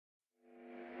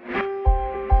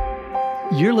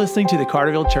You're listening to the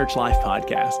Carterville Church Life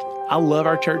Podcast. I love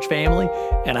our church family,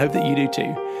 and I hope that you do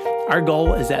too. Our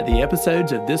goal is that the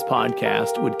episodes of this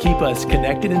podcast would keep us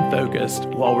connected and focused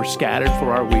while we're scattered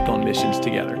for our week on missions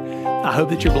together. I hope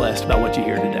that you're blessed by what you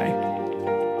hear today.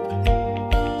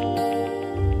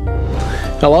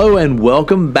 Hello and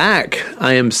welcome back.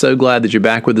 I am so glad that you're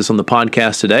back with us on the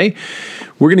podcast today.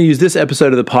 We're going to use this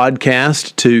episode of the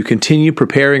podcast to continue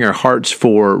preparing our hearts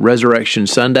for Resurrection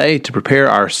Sunday, to prepare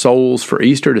our souls for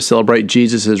Easter, to celebrate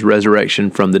Jesus' resurrection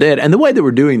from the dead. And the way that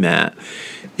we're doing that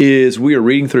is we are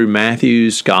reading through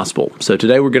Matthew's Gospel. So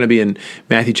today we're going to be in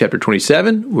Matthew chapter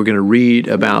 27. We're going to read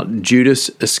about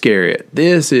Judas Iscariot.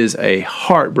 This is a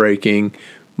heartbreaking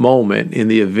moment in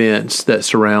the events that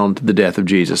surround the death of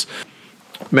Jesus.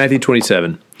 Matthew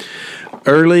 27.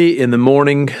 Early in the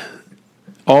morning,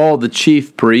 all the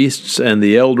chief priests and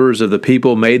the elders of the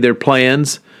people made their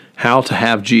plans how to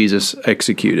have Jesus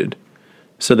executed.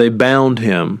 So they bound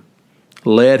him,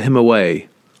 led him away,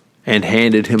 and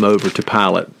handed him over to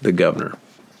Pilate, the governor.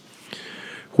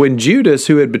 When Judas,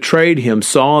 who had betrayed him,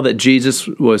 saw that Jesus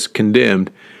was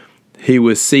condemned, he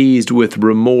was seized with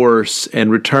remorse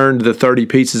and returned the 30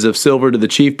 pieces of silver to the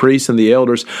chief priests and the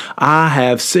elders. "I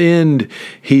have sinned,"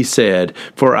 he said,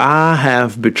 "for I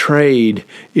have betrayed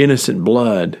innocent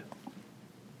blood."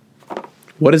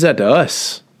 "What is that to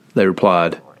us?" they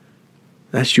replied.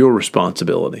 "That's your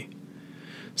responsibility."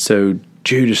 So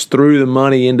Judas threw the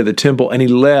money into the temple and he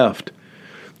left.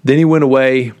 Then he went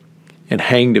away and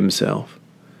hanged himself.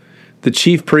 The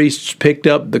chief priests picked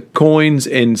up the coins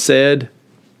and said,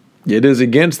 "It is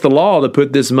against the law to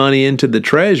put this money into the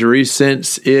treasury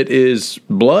since it is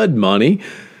blood money."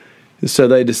 So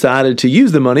they decided to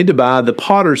use the money to buy the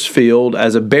potter's field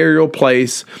as a burial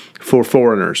place for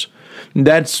foreigners.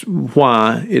 That's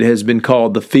why it has been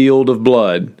called the Field of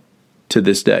Blood to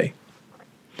this day.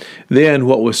 Then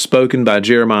what was spoken by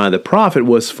Jeremiah the prophet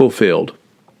was fulfilled.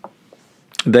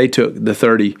 They took the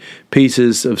 30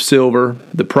 pieces of silver,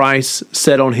 the price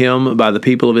set on him by the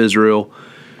people of Israel,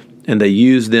 and they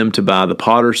used them to buy the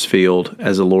potter's field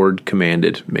as the Lord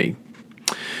commanded me.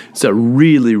 It's a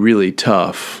really, really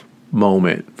tough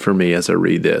moment for me as I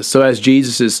read this. So as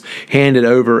Jesus is handed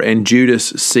over and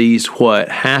Judas sees what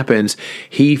happens,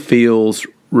 he feels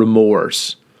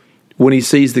remorse. When he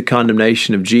sees the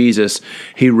condemnation of Jesus,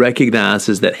 he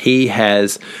recognizes that he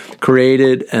has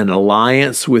created an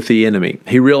alliance with the enemy.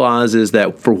 He realizes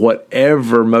that for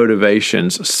whatever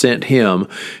motivations sent him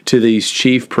to these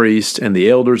chief priests and the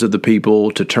elders of the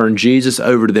people to turn Jesus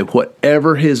over to them,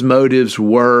 whatever his motives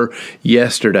were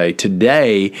yesterday,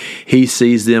 today he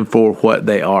sees them for what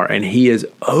they are. And he is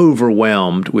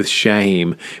overwhelmed with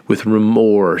shame, with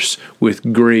remorse,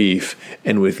 with grief,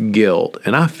 and with guilt.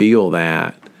 And I feel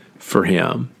that for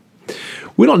him.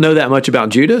 We don't know that much about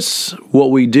Judas. What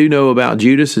we do know about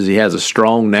Judas is he has a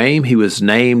strong name. He was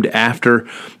named after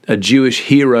a Jewish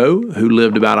hero who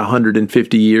lived about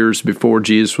 150 years before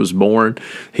Jesus was born.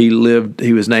 He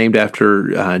was named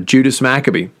after Judas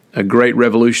Maccabee, a great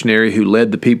revolutionary who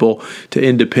led the people to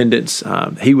independence.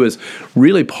 He was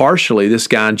really partially, this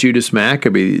guy, Judas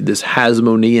Maccabee, this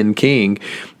Hasmonean king,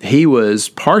 he was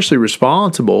partially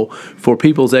responsible for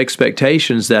people's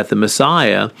expectations that the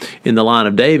Messiah in the line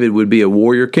of David would be a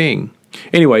warrior king.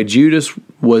 Anyway, Judas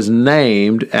was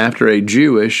named after a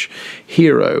Jewish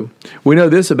hero. We know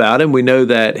this about him. We know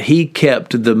that he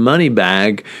kept the money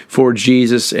bag for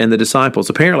Jesus and the disciples.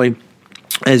 Apparently,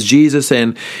 as Jesus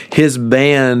and his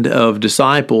band of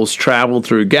disciples traveled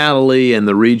through Galilee and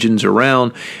the regions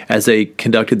around as they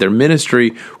conducted their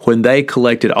ministry, when they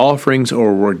collected offerings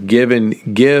or were given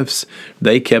gifts,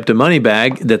 they kept a money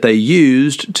bag that they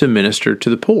used to minister to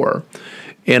the poor.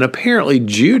 And apparently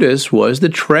Judas was the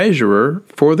treasurer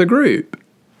for the group.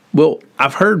 Well,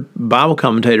 I've heard Bible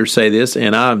commentators say this,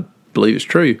 and I believe it's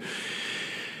true,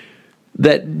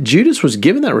 that Judas was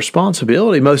given that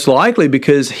responsibility most likely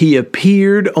because he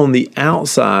appeared on the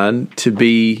outside to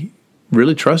be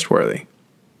really trustworthy.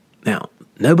 Now,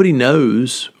 nobody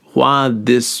knows why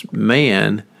this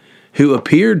man who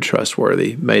appeared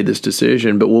trustworthy made this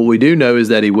decision, but what we do know is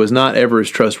that he was not ever as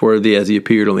trustworthy as he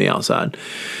appeared on the outside.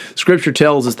 Scripture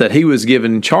tells us that he was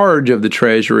given charge of the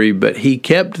treasury, but he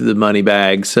kept the money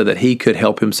bag so that he could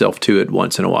help himself to it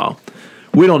once in a while.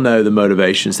 We don't know the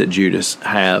motivations that Judas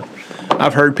had.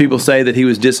 I've heard people say that he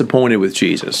was disappointed with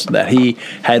Jesus, that he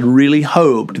had really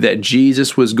hoped that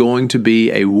Jesus was going to be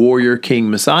a warrior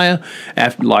king Messiah,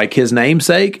 like his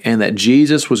namesake, and that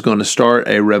Jesus was going to start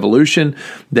a revolution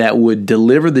that would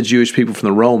deliver the Jewish people from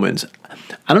the Romans.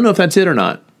 I don't know if that's it or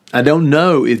not. I don't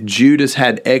know if Judas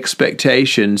had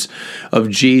expectations of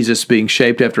Jesus being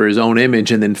shaped after his own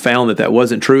image and then found that that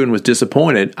wasn't true and was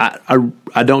disappointed.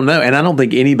 I don't know, and I don't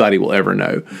think anybody will ever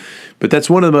know. But that's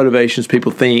one of the motivations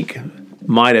people think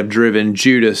might have driven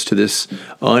Judas to this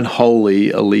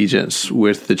unholy allegiance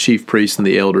with the chief priests and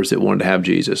the elders that wanted to have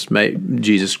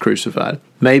Jesus crucified.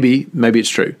 Maybe it's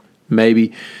true.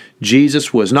 Maybe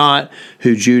Jesus was not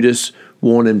who Judas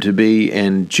wanted him to be,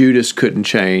 and Judas couldn't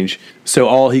change, so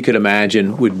all he could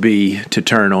imagine would be to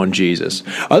turn on Jesus.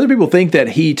 Other people think that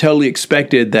he totally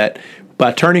expected that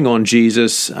by turning on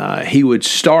Jesus, he would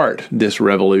start this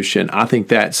revolution. I think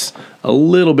that's a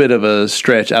little bit of a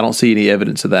stretch. I don't see any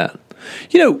evidence of that.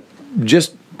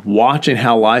 Just watching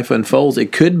how life unfolds,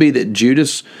 it could be that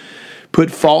Judas put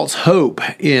false hope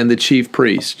in the chief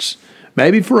priests.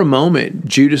 Maybe for a moment,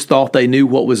 Judas thought they knew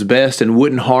what was best and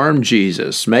wouldn't harm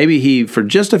Jesus. Maybe he, for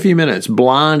just a few minutes,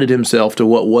 blinded himself to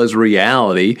what was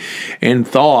reality and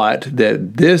thought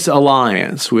that this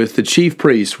alliance with the chief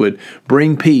priests would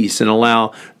bring peace and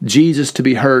allow Jesus to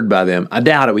be heard by them. I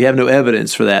doubt it. We have no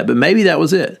evidence for that, but maybe that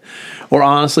was it. Or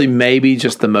honestly, maybe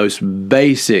just the most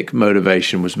basic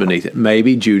motivation was beneath it.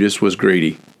 Maybe Judas was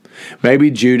greedy.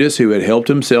 Maybe Judas, who had helped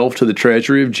himself to the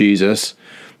treasury of Jesus,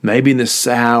 maybe in this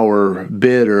sour,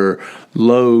 bitter,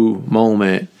 low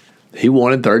moment, he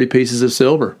wanted 30 pieces of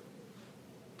silver.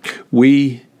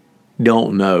 We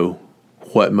don't know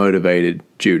what motivated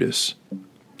Judas.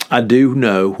 I do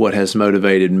know what has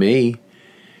motivated me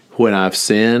when I've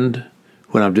sinned,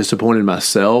 when I've disappointed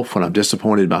myself, when I've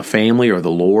disappointed my family or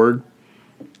the Lord.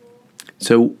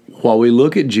 So while we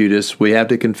look at Judas, we have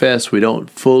to confess we don't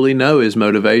fully know his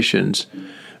motivations,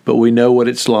 but we know what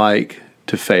it's like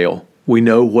to fail. We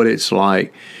know what it's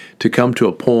like to come to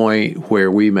a point where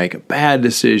we make a bad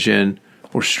decision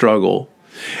or struggle.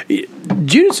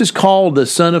 Judas is called the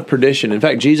son of perdition. In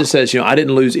fact, Jesus says, I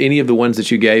didn't lose any of the ones that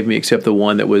you gave me except the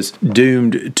one that was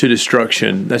doomed to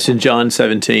destruction. That's in John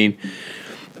 17.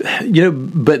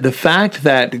 But the fact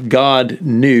that God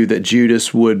knew that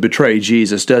Judas would betray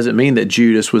Jesus doesn't mean that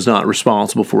Judas was not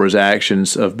responsible for his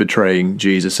actions of betraying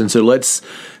Jesus. And so let's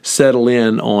settle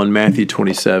in on Matthew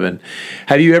 27.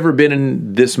 Have you ever been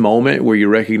in this moment where you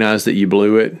recognize that you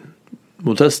blew it?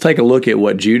 Well, let's take a look at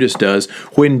what Judas does.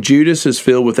 When Judas is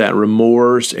filled with that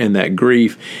remorse and that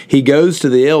grief, he goes to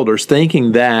the elders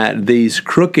thinking that these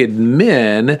crooked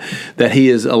men that he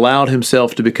has allowed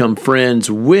himself to become friends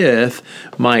with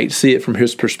might see it from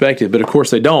his perspective. But of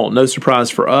course they don't. No surprise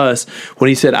for us. When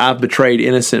he said, I've betrayed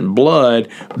innocent blood,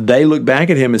 they looked back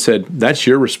at him and said, that's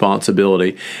your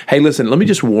responsibility. Hey, listen, let me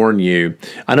just warn you.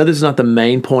 I know this is not the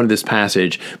main point of this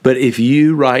passage, but if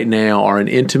you right now are in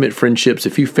intimate friendships,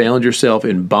 if you found yourself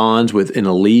in bonds with an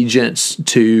allegiance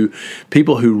to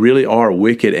people who really are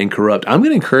wicked and corrupt, I'm going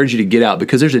to encourage you to get out,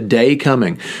 because there's a day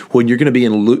coming when you're going to be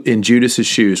in Judas's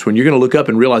shoes, when you're going to look up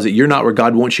and realize that you're not where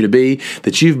God wants you to be,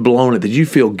 that you've blown it, that you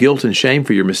feel guilt and shame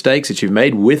for your mistakes that you've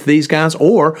made with these guys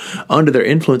or under their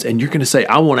influence, and you're going to say,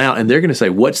 I want out, and they're going to say,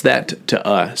 what's that to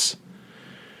us?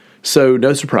 So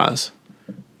no surprise.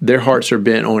 Their hearts are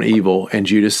bent on evil, and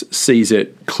Judas sees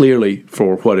it clearly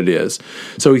for what it is.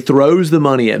 So he throws the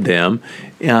money at them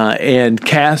and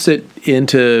casts it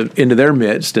into their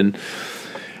midst. And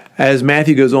as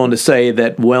Matthew goes on to say,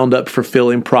 that wound up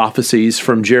fulfilling prophecies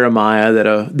from Jeremiah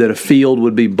that a field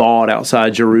would be bought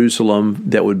outside Jerusalem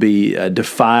that would be a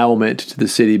defilement to the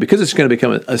city because it's going to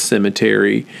become a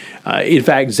cemetery. In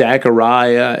fact,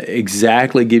 Zechariah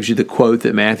exactly gives you the quote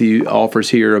that Matthew offers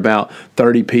here about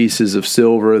 30 pieces of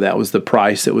silver. That was the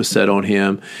price that was set on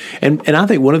him. And I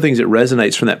think one of the things that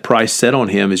resonates from that price set on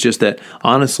him is just that,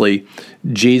 honestly,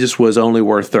 Jesus was only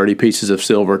worth 30 pieces of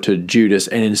silver to Judas,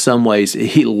 and in some ways,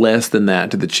 he less than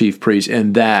that to the chief priest,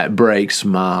 and that breaks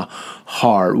my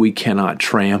heart. We cannot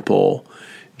trample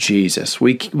Jesus.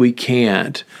 We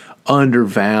can't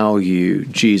undervalue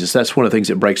Jesus. That's one of the things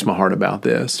that breaks my heart about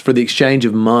this. For the exchange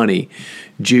of money,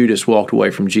 Judas walked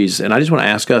away from Jesus. And I just want to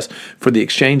ask us, for the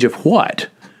exchange of what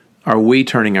are we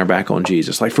turning our back on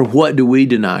Jesus? Like, for what do we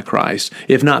deny Christ?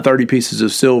 If not 30 pieces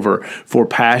of silver, for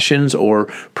passions or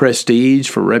prestige,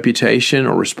 for reputation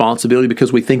or responsibility,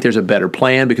 because we think there's a better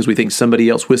plan, because we think somebody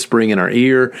else whispering in our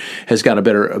ear has got a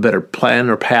better plan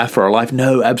or path for our life?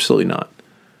 No, absolutely not.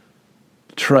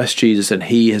 Trust Jesus, and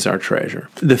He is our treasure.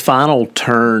 The final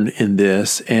turn in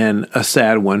this, and a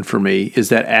sad one for me, is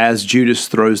that as Judas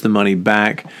throws the money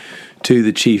back to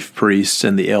the chief priests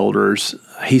and the elders,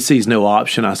 he sees no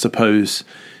option, I suppose,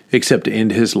 except to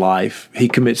end his life. He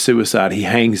commits suicide. He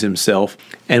hangs himself.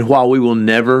 And while we will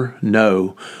never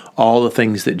know all the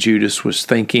things that Judas was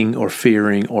thinking or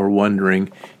fearing or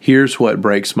wondering, here's what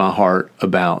breaks my heart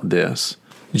about this.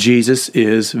 Jesus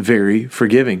is very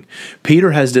forgiving.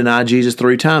 Peter has denied Jesus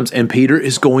 3 times, and Peter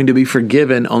is going to be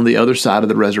forgiven on the other side of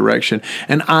the resurrection.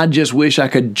 And I just wish I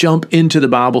could jump into the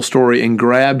Bible story and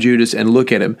grab Judas and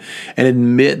look at him and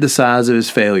admit the size of his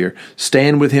failure,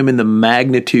 stand with him in the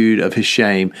magnitude of his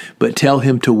shame, but tell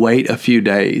him to wait a few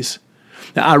days.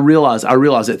 Now, I realize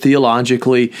that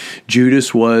theologically,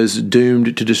 Judas was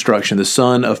doomed to destruction, the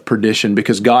son of perdition,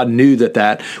 because God knew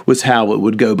that was how it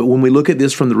would go. But when we look at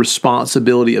this from the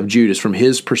responsibility of Judas, from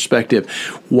his perspective,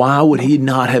 why would he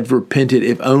not have repented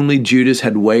if only Judas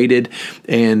had waited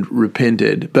and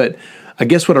repented? But I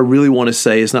guess what I really want to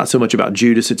say is not so much about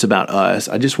Judas, it's about us.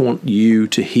 I just want you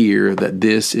to hear that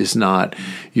this is not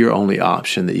your only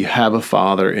option, that you have a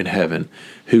Father in heaven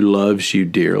who loves you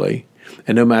dearly.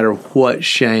 And no matter what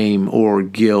shame or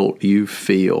guilt you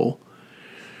feel,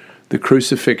 the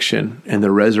crucifixion and the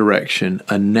resurrection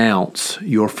announce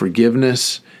your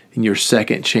forgiveness and your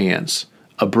second chance,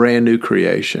 a brand new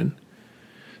creation.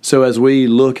 So as we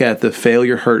look at the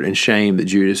failure, hurt, and shame that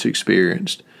Judas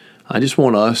experienced, I just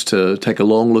want us to take a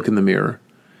long look in the mirror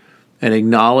and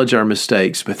acknowledge our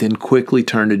mistakes, but then quickly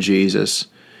turn to Jesus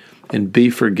and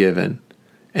be forgiven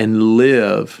and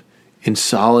live in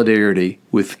solidarity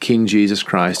with King Jesus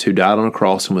Christ, who died on a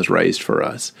cross and was raised for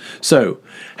us. So,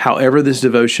 however this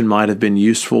devotion might have been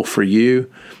useful for you,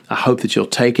 I hope that you'll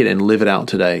take it and live it out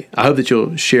today. I hope that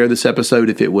you'll share this episode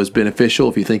if it was beneficial,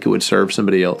 if you think it would serve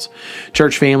somebody else.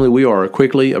 Church family, we are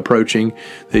quickly approaching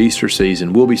the Easter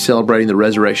season. We'll be celebrating the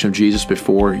resurrection of Jesus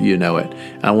before you know it.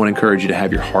 I want to encourage you to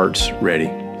have your hearts ready.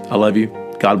 I love you.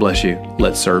 God bless you.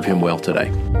 Let's serve Him well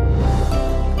today.